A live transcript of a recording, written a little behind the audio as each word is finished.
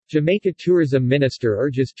Jamaica Tourism Minister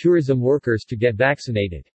urges tourism workers to get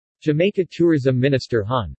vaccinated. Jamaica Tourism Minister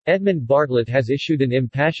Hon. Edmund Bartlett has issued an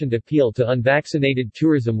impassioned appeal to unvaccinated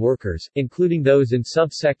tourism workers, including those in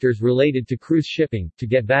sub-sectors related to cruise shipping, to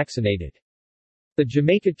get vaccinated. The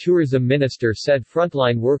Jamaica Tourism Minister said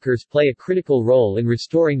frontline workers play a critical role in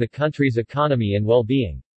restoring the country's economy and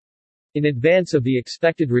well-being. In advance of the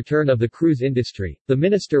expected return of the cruise industry, the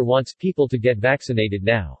minister wants people to get vaccinated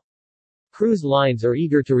now. Cruise lines are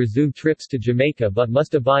eager to resume trips to Jamaica but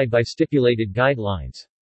must abide by stipulated guidelines.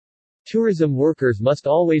 Tourism workers must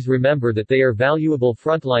always remember that they are valuable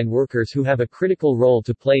frontline workers who have a critical role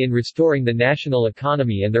to play in restoring the national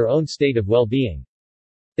economy and their own state of well-being.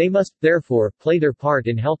 They must, therefore, play their part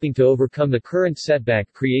in helping to overcome the current setback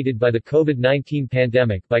created by the COVID-19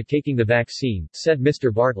 pandemic by taking the vaccine, said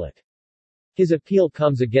Mr. Bartlett. His appeal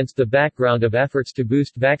comes against the background of efforts to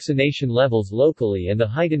boost vaccination levels locally and the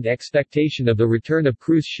heightened expectation of the return of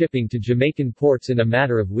cruise shipping to Jamaican ports in a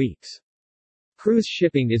matter of weeks. Cruise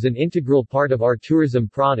shipping is an integral part of our tourism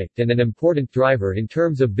product and an important driver in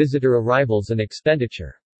terms of visitor arrivals and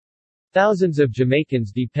expenditure. Thousands of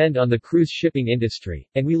Jamaicans depend on the cruise shipping industry,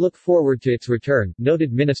 and we look forward to its return,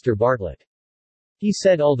 noted Minister Bartlett. He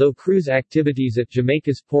said although cruise activities at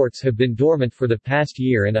Jamaica's ports have been dormant for the past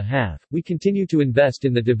year and a half, we continue to invest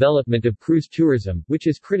in the development of cruise tourism, which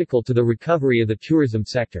is critical to the recovery of the tourism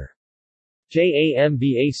sector.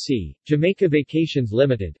 JAMBAC, Jamaica Vacations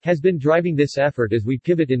Limited, has been driving this effort as we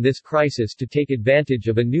pivot in this crisis to take advantage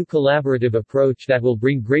of a new collaborative approach that will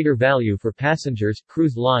bring greater value for passengers,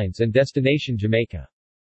 cruise lines and Destination Jamaica.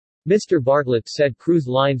 Mr. Bartlett said cruise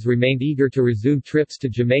lines remained eager to resume trips to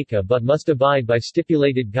Jamaica but must abide by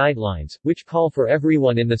stipulated guidelines, which call for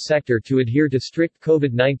everyone in the sector to adhere to strict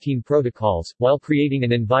COVID-19 protocols, while creating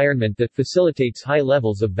an environment that facilitates high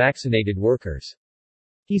levels of vaccinated workers.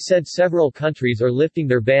 He said several countries are lifting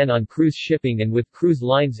their ban on cruise shipping, and with cruise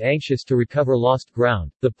lines anxious to recover lost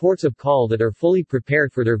ground, the ports of call that are fully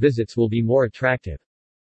prepared for their visits will be more attractive.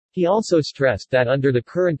 He also stressed that under the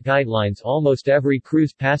current guidelines almost every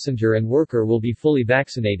cruise passenger and worker will be fully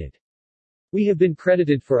vaccinated. We have been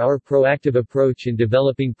credited for our proactive approach in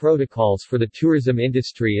developing protocols for the tourism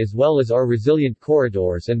industry as well as our resilient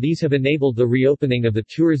corridors, and these have enabled the reopening of the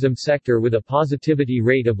tourism sector with a positivity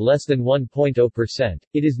rate of less than 1.0%.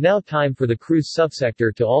 It is now time for the cruise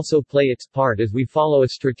subsector to also play its part as we follow a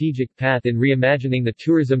strategic path in reimagining the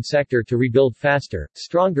tourism sector to rebuild faster,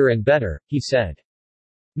 stronger and better, he said.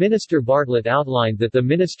 Minister Bartlett outlined that the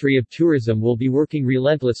Ministry of Tourism will be working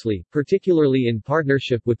relentlessly, particularly in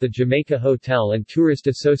partnership with the Jamaica Hotel and Tourist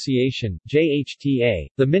Association, JHTA,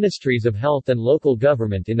 the Ministries of Health and Local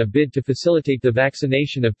Government in a bid to facilitate the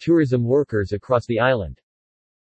vaccination of tourism workers across the island.